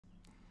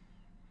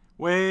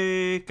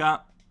Wake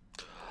up.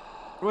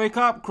 Wake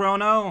up,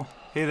 Chrono.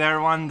 Hey there,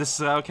 everyone. This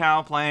is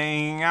Cal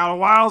playing Outer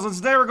Wilds, and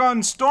today we're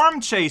going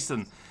storm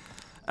chasing.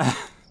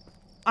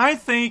 I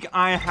think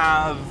I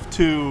have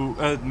to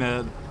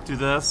admit to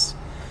this.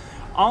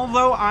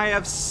 Although I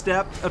have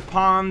stepped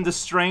upon the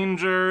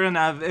stranger and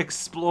have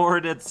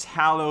explored its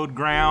hallowed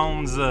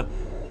grounds,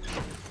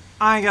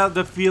 I got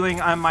the feeling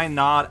I might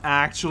not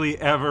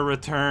actually ever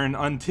return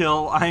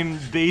until I'm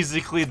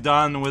basically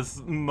done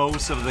with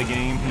most of the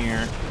game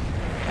here.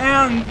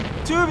 And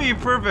to be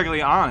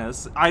perfectly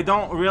honest, I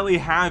don't really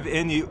have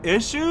any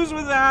issues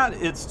with that.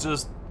 It's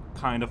just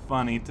kind of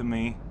funny to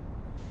me.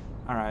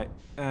 Alright,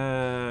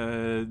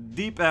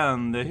 deep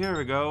end, here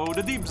we go,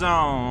 the deep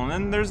zone,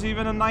 and there's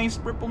even a nice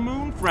purple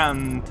moon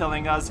friend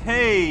telling us,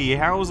 hey,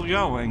 how's it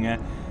going?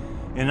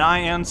 And I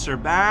answer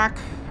back,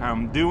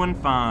 I'm doing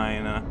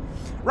fine.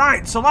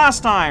 Right, so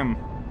last time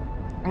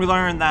we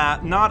learned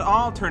that not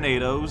all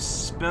tornadoes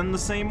spin the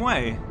same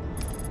way.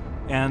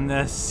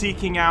 And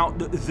seeking out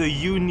the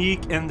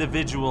unique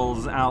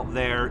individuals out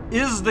there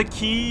is the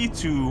key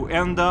to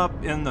end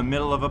up in the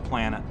middle of a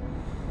planet,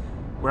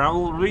 where I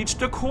will reach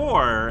the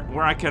core,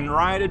 where I can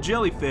ride a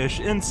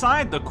jellyfish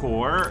inside the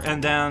core,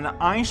 and then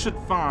I should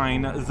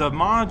find the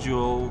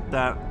module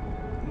that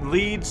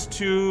leads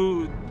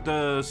to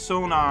the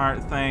sonar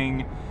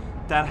thing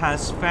that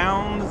has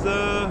found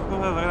the... Oh,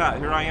 look at that,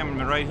 here I am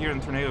right here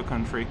in Tornado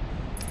Country.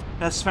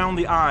 Has found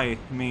the eye,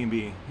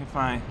 maybe, if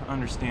I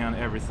understand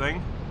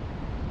everything.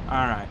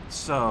 Alright,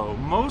 so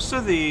most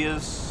of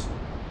these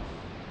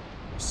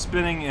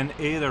spinning in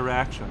a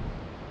direction.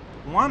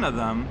 One of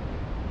them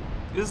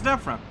is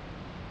different.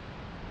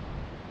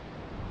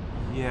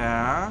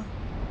 Yeah.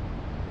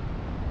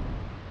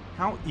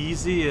 How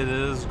easy it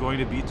is going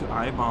to be to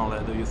eyeball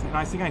it, do you think?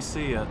 I think I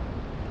see it.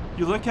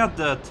 You look at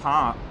the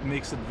top, it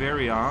makes it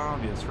very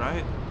obvious,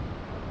 right?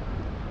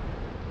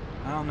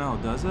 I don't know,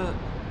 does it?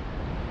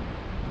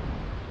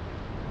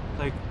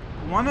 Like,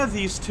 one of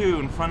these two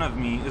in front of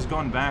me is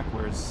going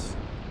backwards.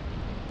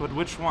 But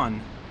which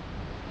one?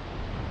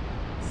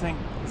 I think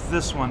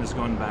this one is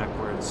going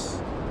backwards.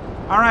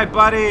 Alright,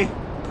 buddy!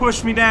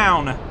 Push me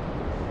down!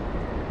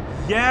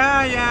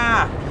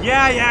 Yeah!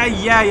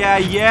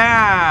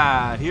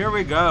 Here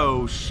we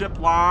go. Ship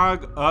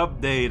log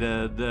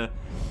updated.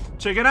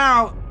 Check it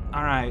out!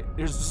 Alright,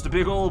 here's just a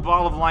big old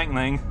ball of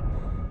lightning.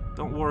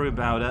 Don't worry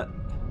about it.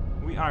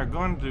 We are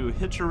going to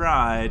hitch a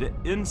ride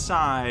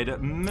inside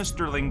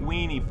Mr.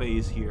 Linguini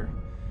Face here.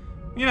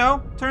 You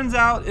know, turns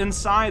out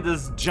inside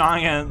this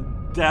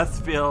giant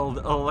death-filled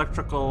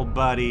electrical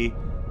buddy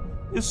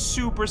is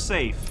super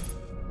safe.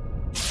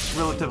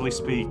 Relatively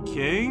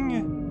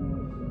speaking.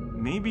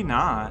 Maybe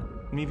not.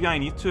 Maybe I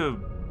need to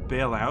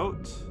bail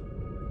out?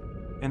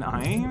 And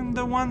I'm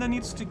the one that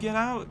needs to get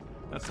out?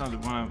 That's not the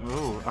one.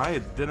 Oh, I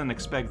didn't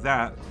expect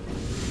that.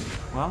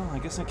 Well, I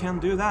guess I can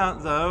do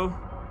that, though.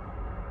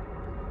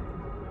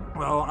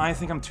 Well, I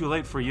think I'm too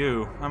late for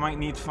you. I might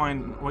need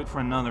to wait for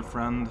another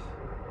friend.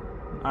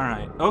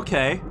 Alright,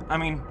 okay. I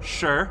mean,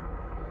 sure.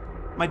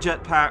 My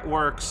jetpack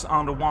works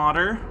on the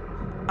water.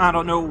 I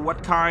don't know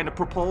what kind of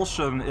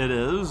propulsion it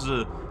is.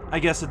 I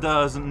guess it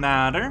doesn't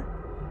matter.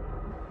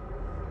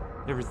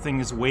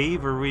 Everything is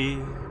wavery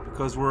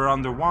because we're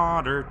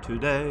underwater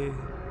today.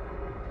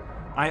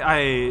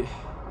 I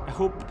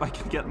hope I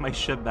can get my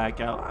ship back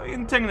out. I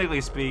mean,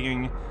 technically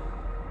speaking, it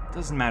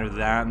doesn't matter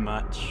that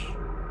much.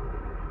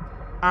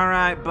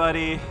 Alright,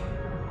 buddy.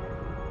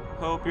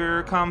 Hope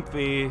you're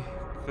comfy,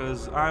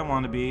 because I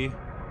want to be.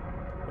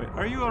 Wait,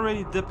 are you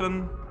already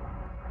dipping?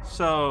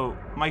 So,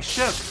 my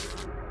ship.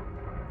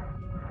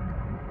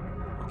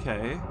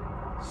 Okay.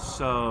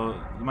 So,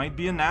 might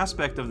be an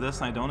aspect of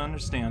this I don't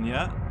understand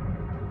yet.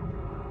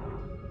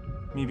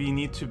 Maybe you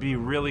need to be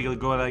really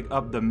go like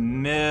up the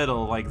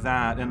middle like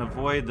that and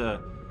avoid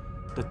the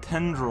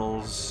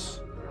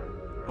tendrils.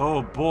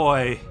 Oh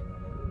boy.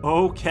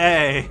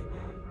 Okay.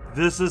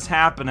 This is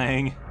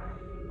happening.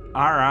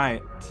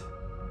 Alright.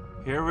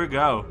 Here we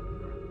go.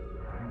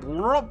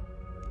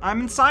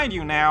 I'm inside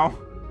you now.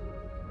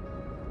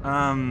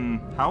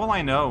 How will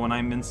I know when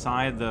I'm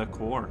inside the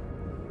core?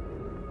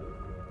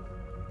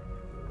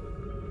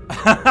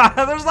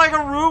 There's like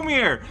a room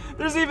here!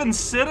 There's even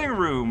sitting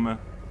room!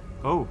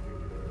 Oh.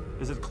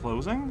 Is it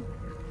closing?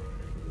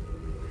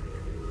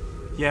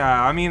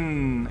 Yeah, I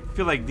mean, I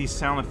feel like these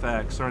sound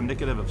effects are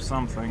indicative of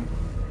something.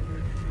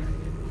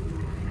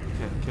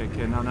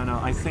 Okay, no.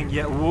 I think,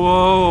 yeah,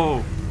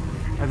 whoa!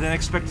 I didn't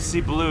expect to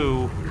see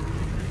blue.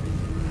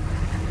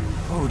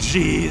 Oh,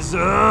 jeez.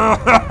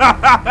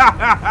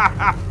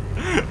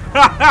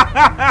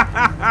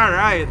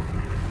 Alright.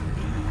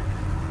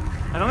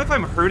 I don't know if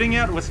I'm hurting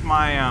it with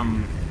my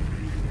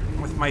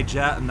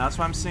jet, and that's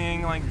why I'm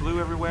seeing, like, blue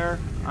everywhere.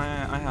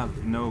 I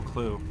have no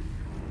clue.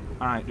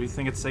 Alright, do you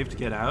think it's safe to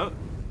get out?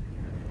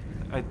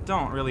 I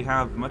don't really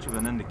have much of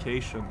an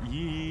indication.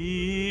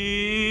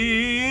 Yee!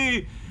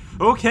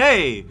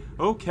 Okay!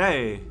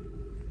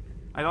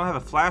 I don't have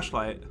a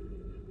flashlight.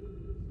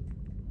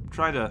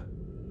 Try to...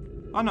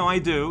 Oh no, I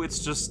do. It's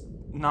just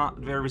not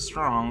very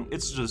strong.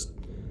 It's just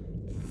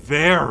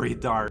very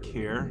dark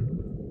here.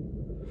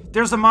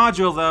 There's a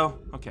module, though.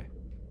 Okay.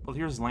 Well,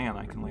 here's land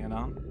I can land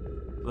on.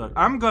 Look,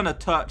 I'm gonna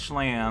touch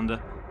land.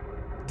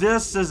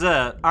 This is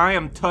it. I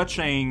am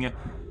touching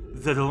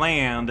the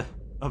land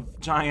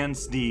of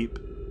Giants Deep.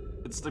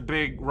 It's the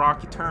big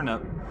rocky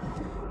turnip.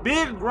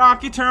 Big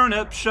rocky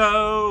turnip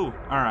show!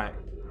 Alright.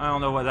 I don't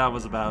know what that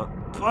was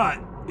about. But,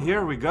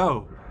 here we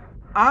go.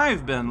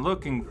 I've been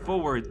looking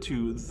forward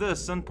to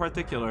this in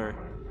particular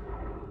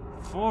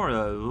for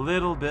a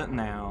little bit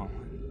now.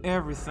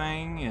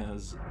 Everything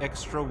is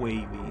extra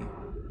wavy.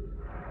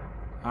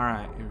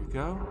 Alright, here we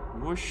go.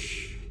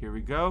 Whoosh. Here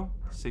we go.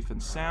 Safe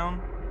and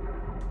sound.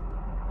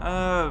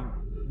 The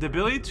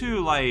ability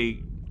to, like,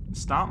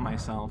 stop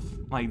myself,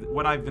 like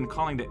what I've been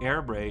calling the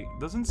air brake,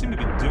 doesn't seem to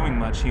be doing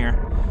much here.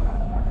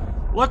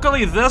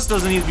 Luckily, this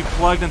doesn't need to be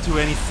plugged into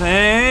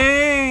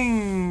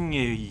anything.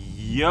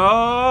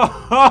 Yo!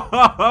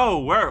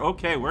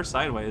 We're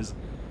sideways.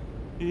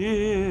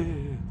 Yeah.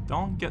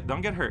 Don't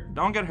get hurt.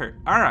 Don't get hurt.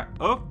 Alright,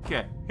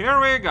 okay. Here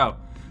we go.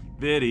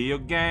 Video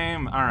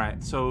game.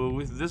 Alright,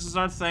 so this is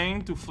our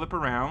thing to flip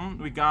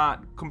around. We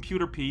got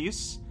computer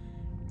piece.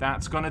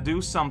 That's gonna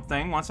do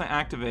something once I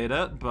activate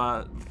it,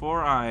 but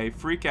before I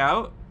freak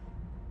out,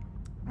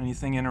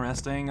 anything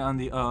interesting on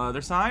the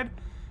other side?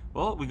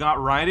 Well, we got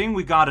writing.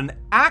 We got an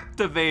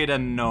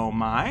activated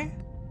Nomai.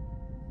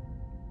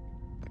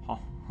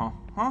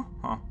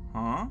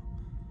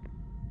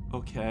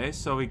 Okay,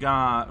 so we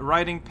got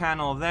writing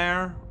panel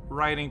there,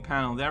 writing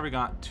panel there. We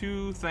got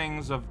two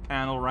things of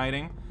panel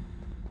writing.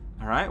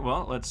 Alright,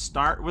 well, let's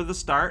start with the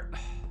start.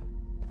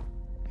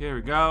 Here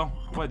we go.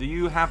 What do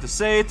you have to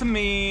say to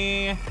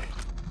me?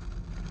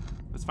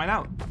 Let's find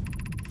out.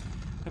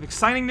 I have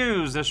exciting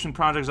news. This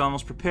project is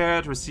almost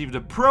prepared to receive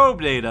the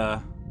probe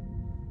data.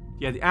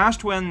 Yeah, the Ash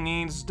Twin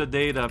needs the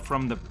data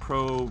from the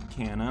probe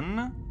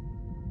cannon.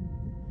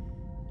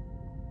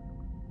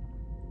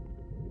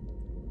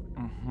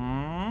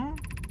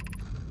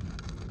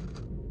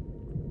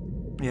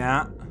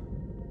 Yeah.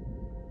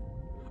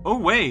 Oh,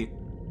 wait.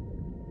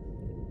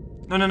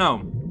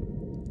 No.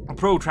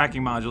 Probe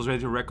tracking modules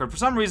ready to record. For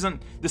some reason,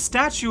 the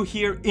statue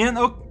here in...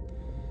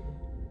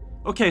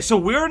 Okay, so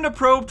we're in the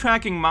probe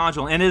tracking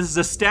module, and it is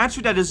the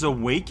statue that is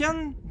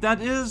awakened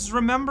that is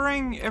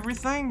remembering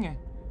everything.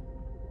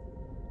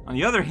 On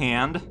the other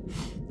hand,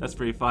 that's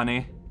pretty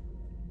funny.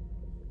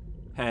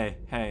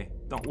 Hey,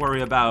 don't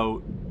worry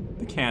about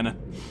the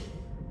cannon.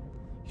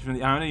 He's from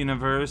the Iona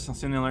universe. I'll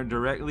send an alert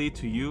directly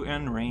to you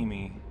and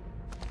Raimi.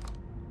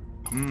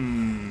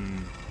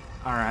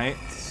 Alright,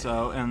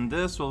 so, and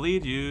this will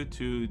lead you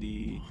to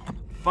the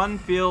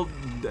fun-filled,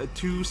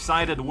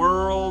 two-sided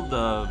world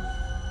of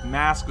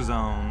Mask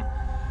Zone.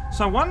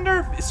 So I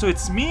wonder if, so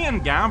it's me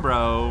and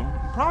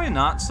Gabbro, probably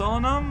not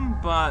Solanum,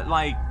 but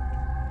like,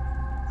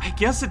 I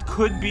guess it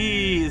could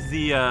be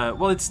the,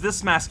 well, it's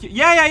this mask.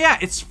 Yeah,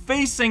 it's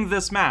facing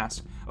this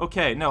mask.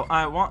 Okay, no,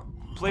 I want,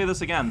 play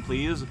this again,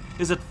 please.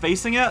 Is it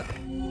facing it?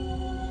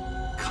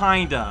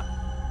 Kinda.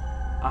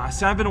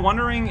 See, I've been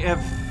wondering if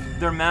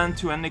they're meant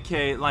to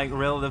indicate, like,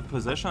 relative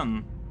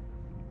position.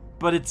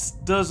 But it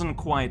doesn't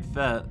quite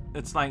fit.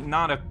 It's, like,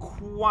 not a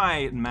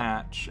quite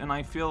match. And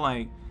I feel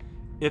like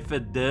if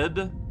it did,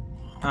 it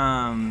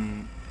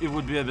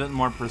would be a bit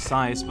more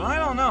precise. But I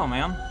don't know,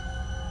 man.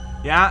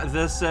 Yeah,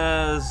 this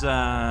is,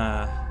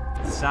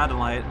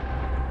 satellite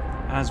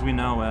as we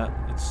know it.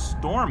 It's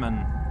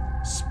storming.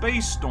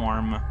 Space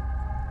storm.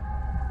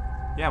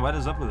 Yeah, what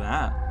is up with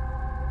that?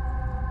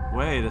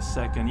 Wait a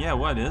second. Yeah,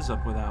 what is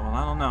up with that one?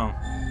 I don't know.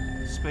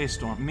 Space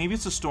storm. Maybe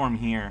it's a storm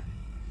here.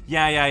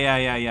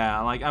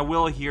 Yeah. Like, I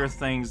will hear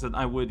things that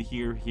I would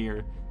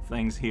hear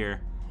things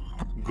here.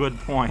 Good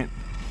point.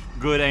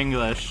 Good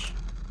English.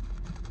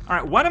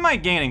 Alright, what am I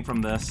gaining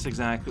from this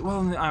exactly?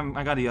 Well,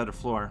 I got the other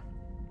floor.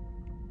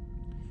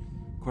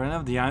 Coordinate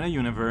of the Iona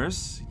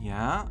universe.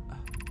 Yeah.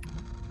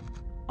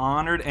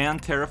 Honored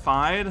and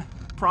terrified.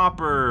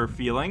 Proper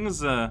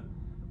feelings.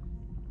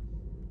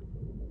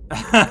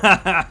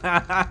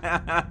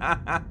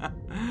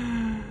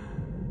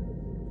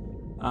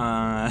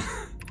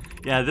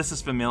 Yeah, this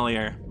is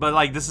familiar. But,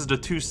 like, this is the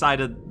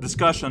two-sided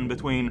discussion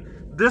between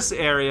this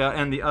area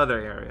and the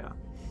other area.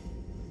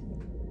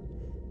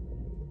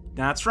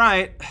 That's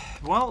right.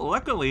 Well,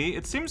 luckily,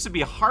 it seems to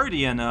be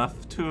hardy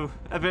enough to...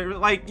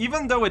 Like,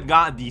 even though it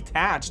got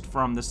detached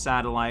from the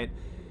satellite,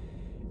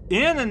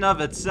 in and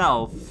of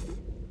itself,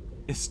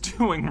 it's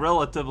doing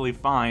relatively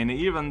fine,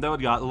 even though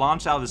it got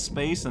launched out of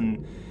space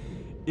and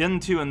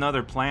into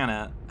another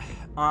planet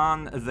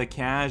on the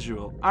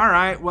casual.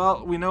 Alright,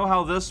 well, we know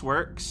how this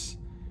works.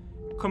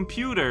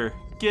 Computer,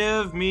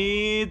 give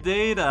me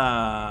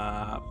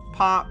data.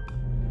 Pop.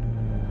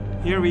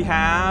 Here we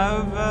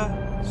have...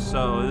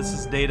 So, this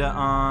is data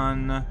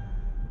on...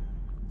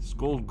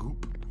 Skull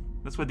Goop.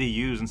 That's what they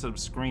use instead of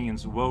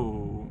screens.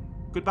 Whoa.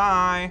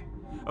 Goodbye.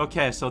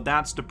 Okay, so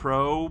that's the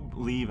probe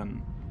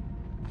leaving.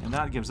 And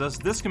that gives us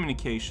this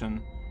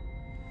communication.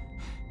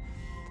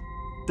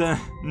 The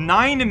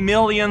 9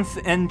 millionth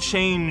and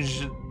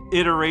change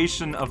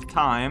iteration of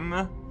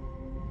time.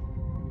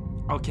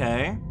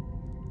 Okay.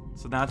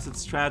 So that's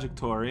its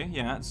trajectory.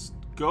 Yeah, it's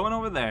going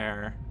over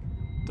there.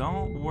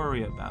 Don't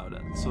worry about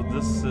it. So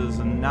this is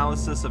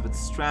analysis of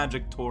its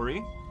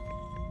trajectory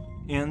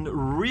in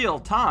real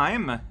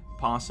time,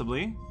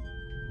 possibly.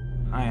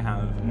 I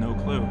have no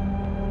clue.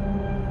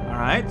 All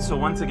right, so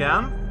once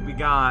again, we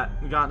got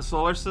the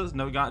solar system.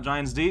 No, we got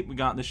Giants Deep. We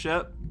got the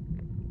ship.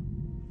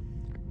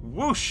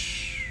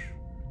 Whoosh!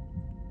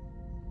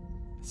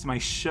 It's my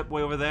ship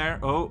way over there.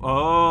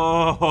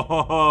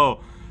 Oh,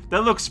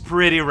 that looks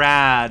pretty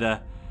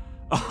rad.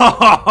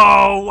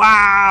 Oh,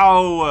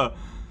 wow!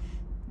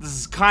 This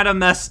is kind of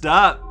messed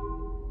up.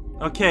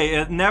 Okay,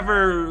 it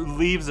never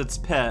leaves its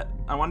pit.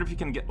 I wonder if you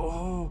can get...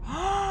 Oh,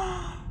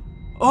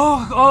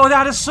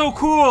 that is so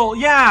cool.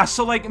 Yeah,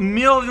 so like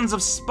millions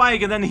of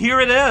spike, and then here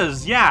it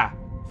is. Yeah,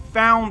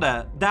 found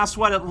it. That's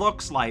what it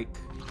looks like.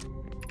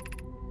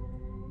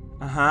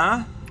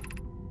 Uh-huh.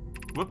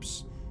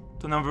 Whoops.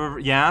 The number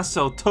of... Yeah,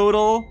 so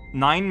total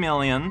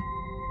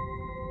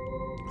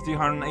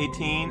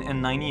 9,318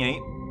 and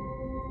 98.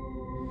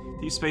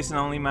 Deep space and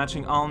only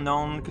matching all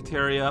known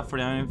criteria for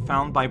the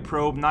found by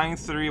probe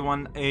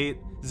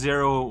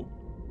 93180.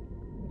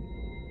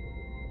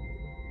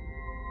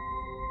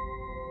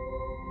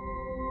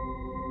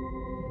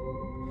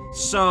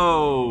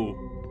 So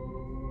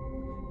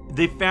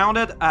they found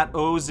it at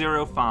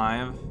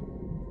 005,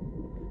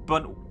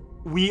 but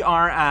we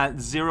are at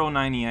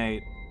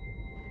 098.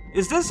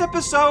 Is this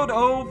episode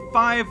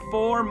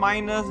 054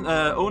 minus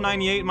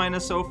 098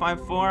 minus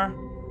 054?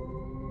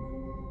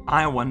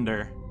 I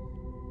wonder.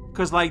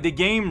 Cause like the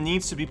game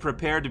needs to be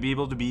prepared to be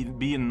able to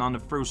be in on the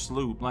first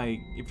loop. Like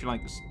if you're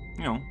like,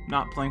 you know,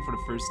 not playing for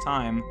the first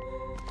time.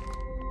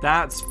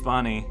 That's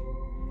funny.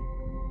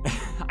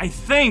 I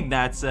think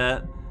that's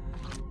it.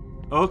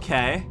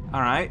 Okay,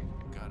 all right.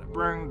 Gotta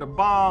bring the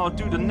ball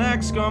to the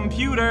next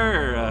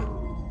computer.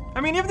 I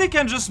mean, if they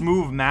can just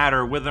move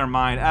matter with their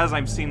mind, as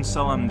I've seen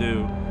Selim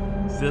do,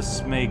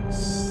 this makes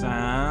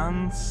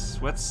sense.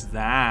 What's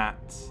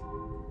that?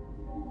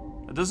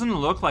 It doesn't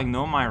look like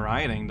Know My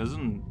Writing.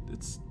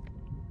 It's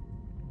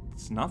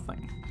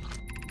nothing.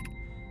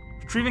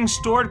 Retrieving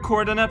stored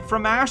coordinate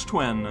from Ash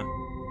Twin.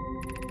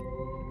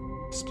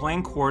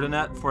 Displaying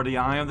coordinate for the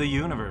Eye of the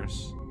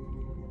Universe.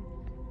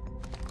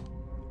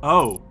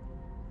 Oh.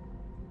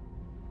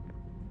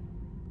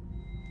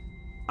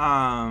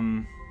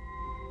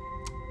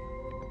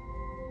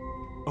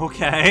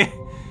 Okay.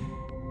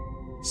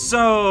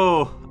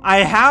 So, I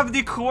have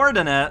the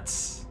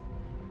coordinates.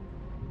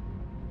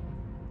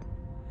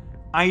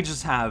 I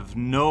just have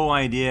no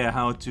idea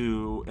how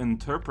to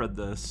interpret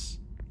this.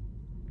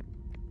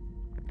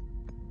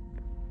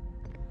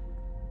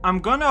 I'm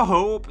gonna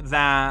hope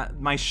that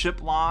my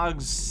ship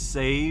logs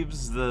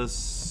saves this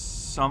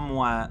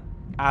somewhat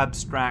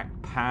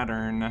abstract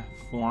pattern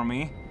for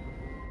me.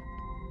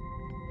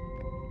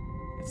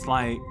 It's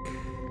like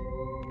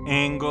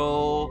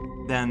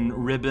angle, then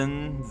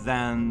ribbon,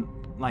 then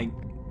like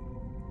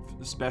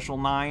special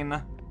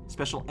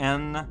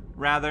N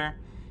rather.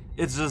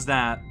 It's just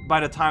that by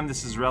the time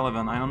this is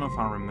relevant, I don't know if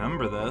I'll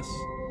remember this,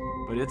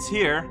 but it's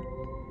here.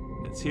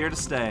 It's here to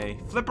stay.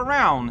 Flip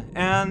around,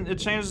 and it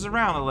changes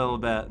around a little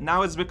bit.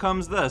 Now it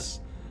becomes this.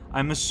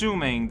 I'm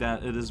assuming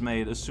that it is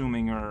made,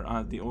 assuming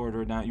or the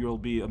order that you'll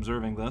be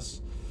observing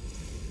this.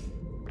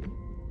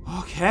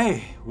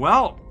 Okay,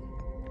 well,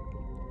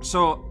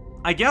 so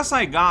I guess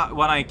I got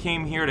what I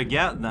came here to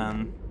get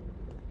then.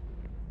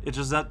 It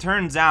just that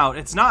turns out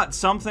it's not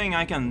something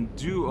I can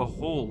do a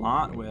whole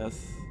lot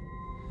with.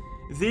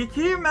 They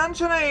keep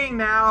mentioning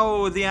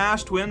now the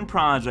Ash Twin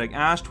Project,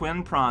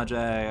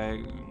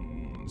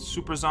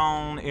 Super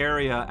Zone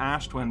area,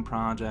 Ash Twin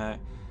Project.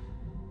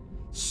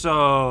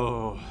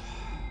 So,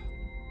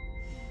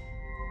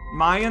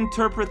 my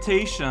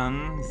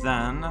interpretation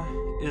then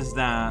is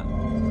that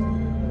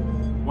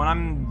what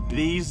I'm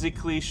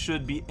basically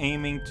should be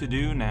aiming to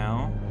do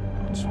now,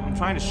 I'm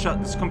trying to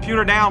shut this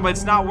computer down, but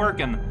it's not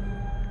working.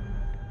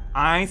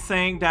 I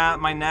think that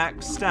my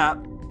next step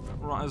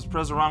is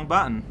press the wrong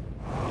button.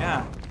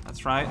 Yeah,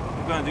 that's right.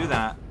 I'm gonna do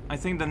that. I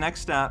think the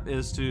next step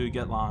is to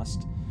get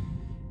lost.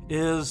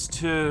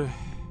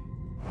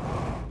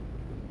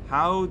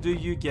 How do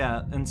you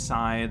get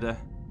inside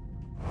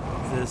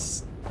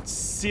this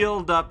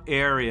sealed up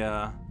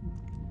area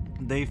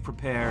they've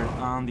prepared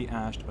on the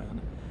Ash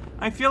Twin?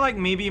 I feel like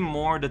maybe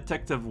more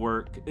detective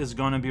work is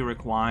gonna be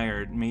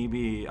required,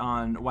 maybe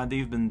on what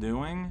they've been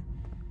doing,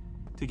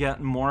 to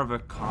get more of a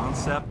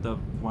concept of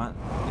what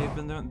they've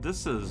been doing.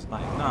 This is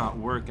like not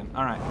working.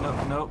 All right,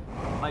 nope.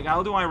 Like,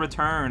 how do I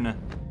return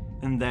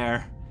in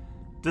there?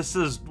 This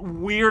is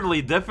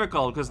weirdly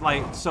difficult because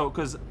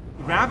because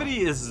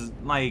gravity is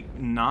like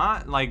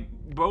not like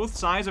both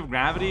sides of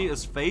gravity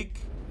is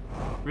fake.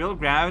 Real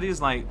gravity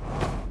is like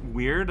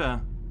weird,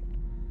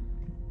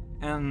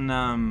 and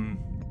I'm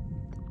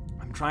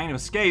trying to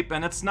escape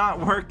and it's not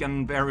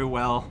working very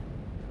well.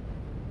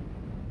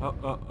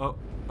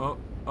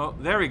 Oh,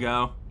 there we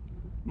go.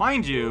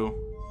 Mind you,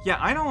 yeah,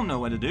 I don't know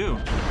what to do.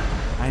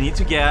 I need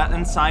to get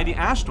inside the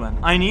Ash Twin.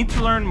 I need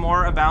to learn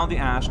more about the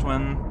Ash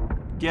Twin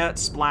get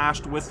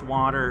splashed with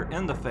water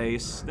in the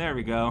face. There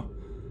we go.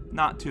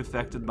 Not too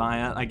affected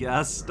by it, I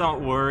guess.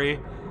 Don't worry.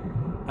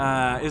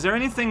 Is there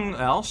anything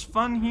else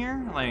fun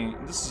here?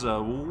 Like, this is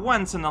a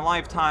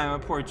once-in-a-lifetime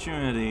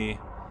opportunity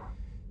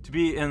to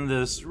be in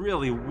this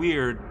really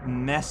weird,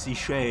 messy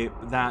shape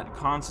that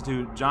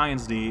constitute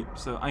Giant's Deep.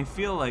 So I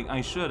feel like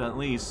I should at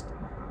least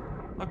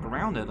look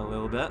around it a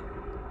little bit.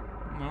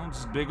 You know,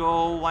 just big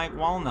old, like,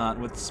 walnut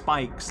with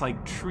spikes,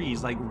 like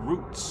trees, like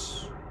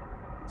roots.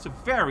 It's a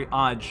very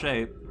odd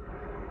shape.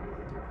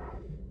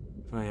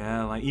 But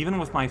yeah, like, even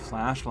with my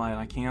flashlight,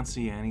 I can't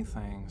see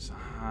anything. So,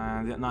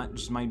 that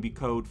just might be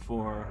code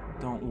for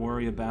don't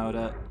worry about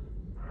it.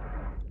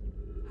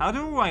 How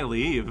do I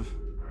leave?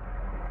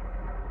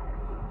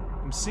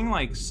 I'm seeing,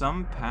 like,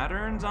 some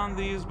patterns on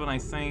these, but I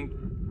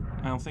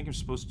don't think I'm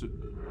supposed to...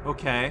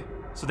 Okay,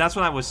 so that's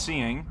what I was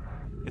seeing.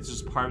 It's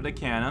just part of the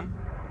cannon.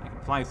 I can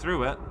fly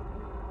through it.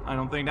 I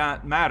don't think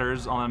that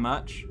matters all that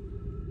much.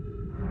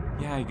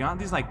 Yeah, I got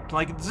these, like,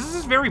 this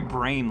is very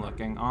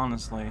brain-looking,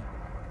 honestly.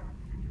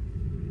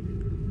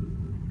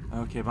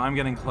 Okay, but I'm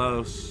getting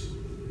close.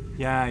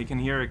 Yeah, you can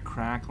hear it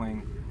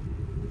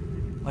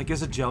crackling. Like,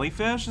 is a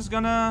jellyfish is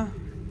gonna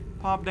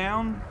pop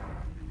down?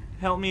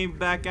 Help me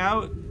back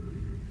out?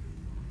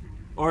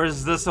 Or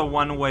is this a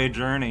one-way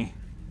journey?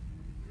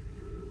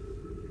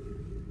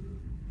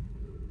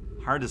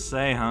 Hard to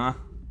say, huh?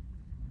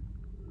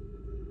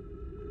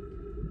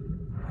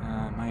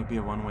 It might be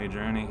a one-way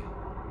journey.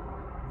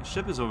 The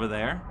ship is over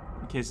there,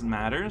 in case it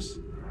matters.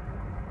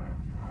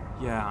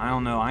 Yeah, I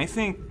don't know. I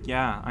think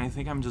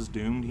I'm just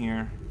doomed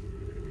here.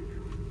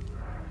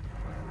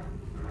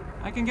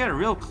 I can get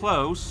real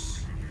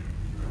close.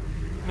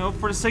 You know,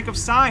 for the sake of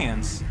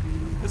science.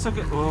 It's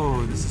okay.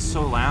 Oh, this is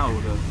so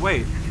loud.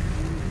 Wait,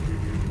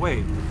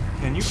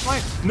 can you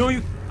fly? No,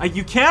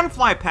 you can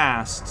fly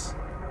past.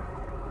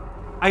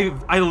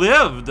 I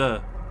lived.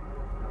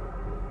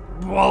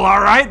 Well, all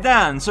right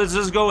then. So it's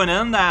just going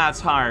in that's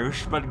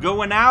harsh, but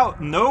going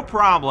out, no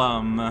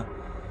problem.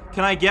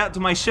 Can I get to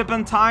my ship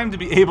in time to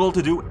be able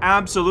to do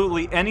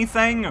absolutely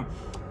anything?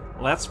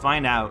 Let's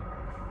find out.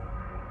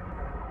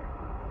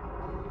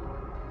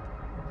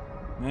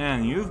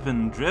 Man, you've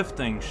been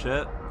drifting,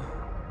 shit.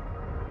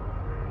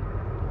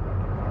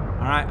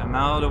 Alright, I'm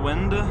out of the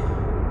wind.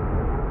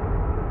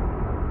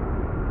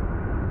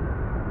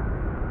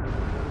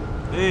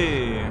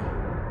 Hey.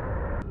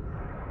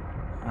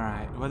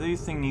 Alright, what do you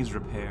think needs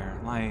repair?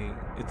 Like,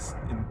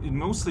 it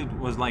mostly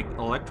was like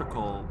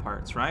electrical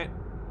parts, right?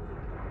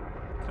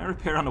 Can I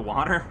repair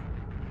underwater?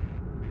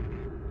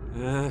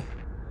 I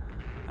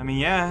mean,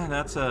 yeah,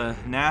 that's a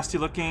nasty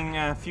looking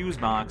fuse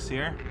box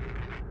here.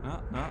 Oh,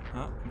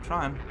 I'm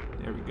trying.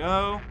 There we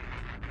go.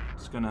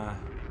 Just gonna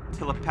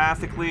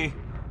telepathically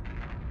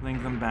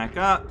link them back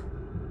up.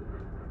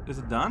 Is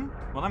it done?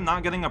 Well, I'm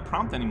not getting a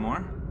prompt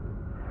anymore.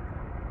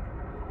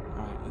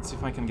 Alright, let's see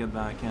if I can get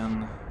back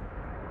in. There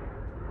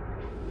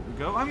we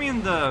go. I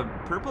mean, the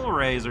purple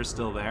rays are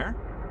still there.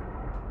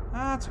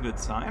 That's a good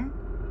sign.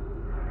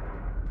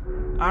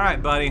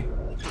 Alright, buddy.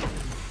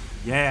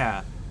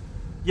 Yeah.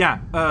 Yeah,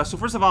 so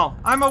first of all,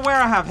 I'm aware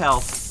I have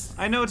health.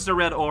 I know it's the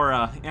red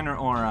aura, inner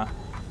aura.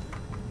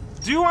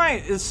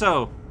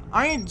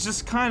 I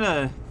just kind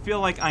of feel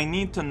like I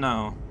need to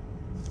know.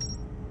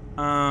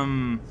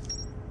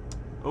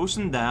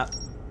 Ocean depth.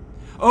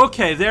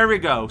 Okay, there we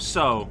go.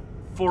 So,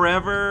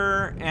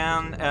 forever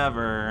and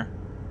ever.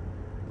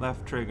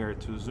 Left trigger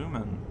to zoom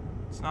in.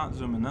 It's not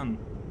zooming in.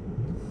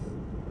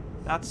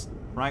 That's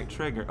right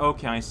trigger.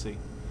 Okay, I see.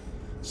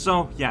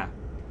 So, yeah.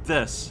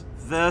 This.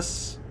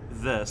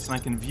 And I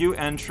can view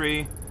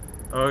entry.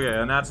 Okay,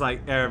 and that's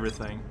like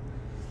everything.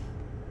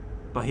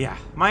 But yeah,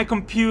 my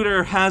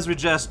computer has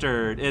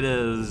registered. It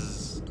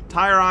is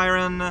tire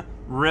iron,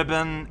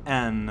 ribbon,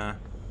 N.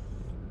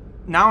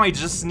 Now I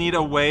just need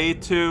a way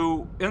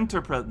to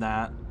interpret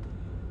that.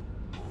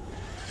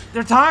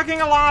 They're talking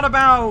a lot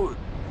about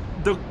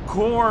the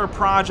core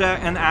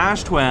project and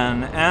Ash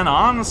Twin, and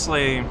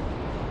honestly,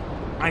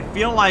 I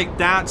feel like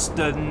that's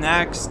the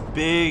next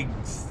big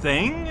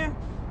thing.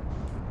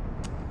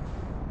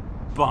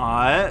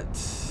 But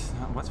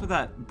what's with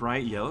that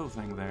bright yellow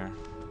thing there?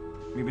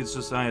 Maybe it's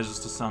just the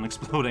sun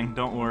exploding,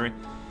 don't worry.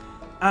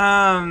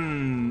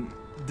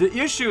 The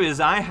issue is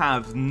I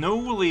have no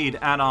lead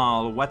at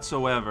all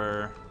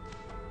whatsoever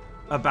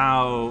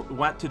about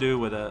what to do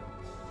with it.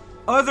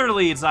 Other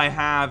leads I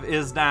have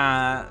is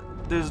that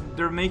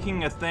they're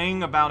making a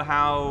thing about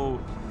how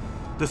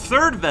the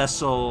third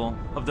vessel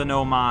of the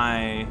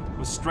Nomai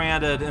was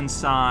stranded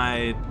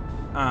inside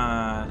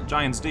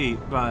Giant's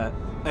Deep, but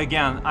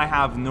again, I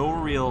have no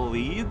real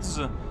leads.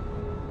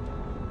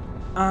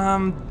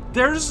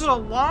 There's a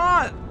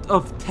lot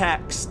of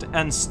text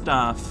and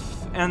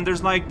stuff, and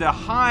there's like the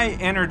high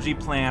energy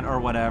plant or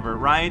whatever,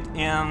 right?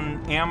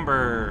 In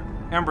Ember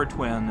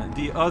Twin,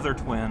 the other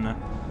twin.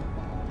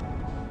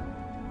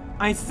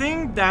 I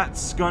think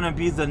that's gonna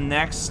be the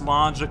next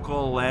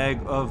logical leg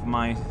of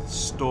my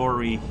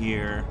story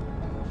here,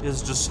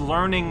 is just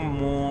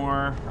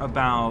trying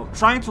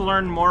to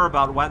learn more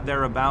about what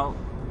they're about,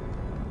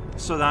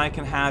 so that I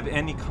can have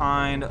any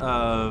kind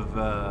of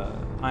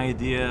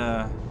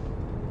idea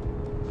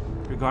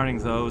regarding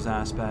those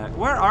aspects.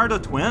 Where are the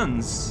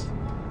twins?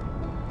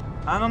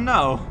 I don't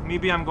know.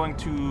 Maybe I'm going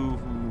too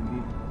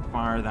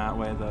far that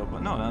way though,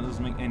 but no, that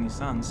doesn't make any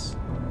sense.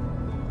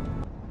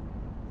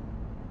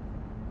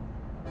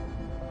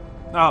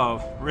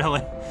 Oh,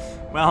 really?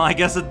 Well, I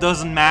guess it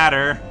doesn't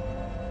matter.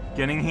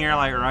 Getting here,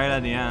 like, right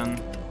at the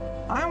end.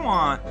 I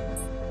want...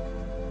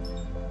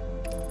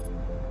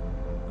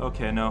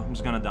 Okay, no, I'm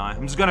just gonna die.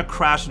 I'm just gonna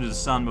crash into the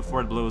sun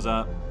before it blows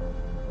up.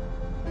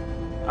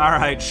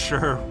 Alright,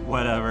 sure,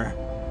 whatever.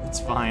 It's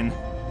fine.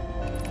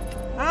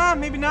 Ah,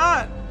 maybe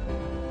not.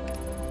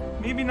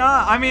 Maybe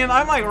not. I mean,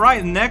 I'm, like,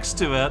 right next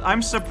to it.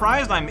 I'm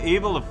surprised I'm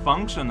able to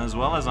function as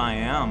well as I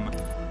am.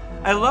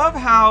 I love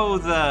how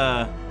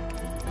the...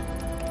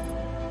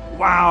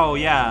 Wow,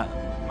 yeah.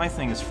 My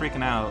thing is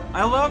freaking out.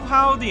 I love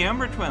how the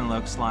Ember Twin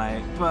looks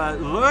like, but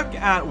look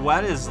at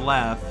what is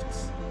left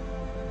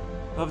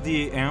of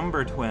the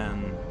Ember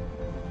Twin.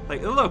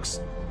 Like, it looks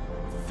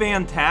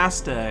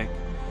fantastic.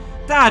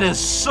 That is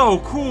so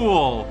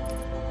cool.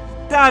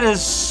 That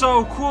is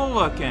so cool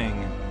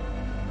looking.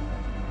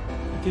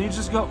 Can you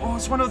just go? Oh,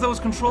 it's one of those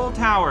control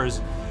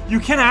towers. You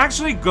can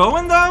actually go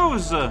in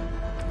those. All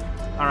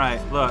right,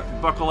 look,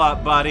 buckle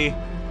up, buddy.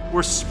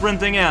 We're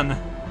sprinting in.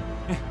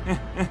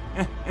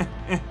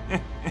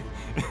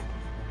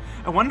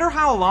 I wonder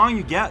how long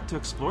you get to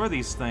explore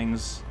these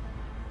things.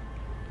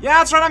 Yeah,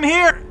 that's right, I'm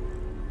here!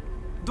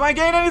 Do I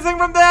gain anything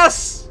from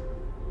this?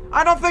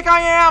 I don't think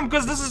I am,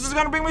 because this is just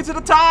gonna bring me to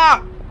the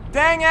top!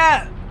 Dang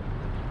it!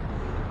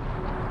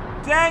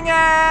 Dang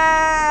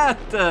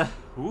it!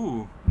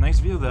 Ooh, nice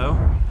view though.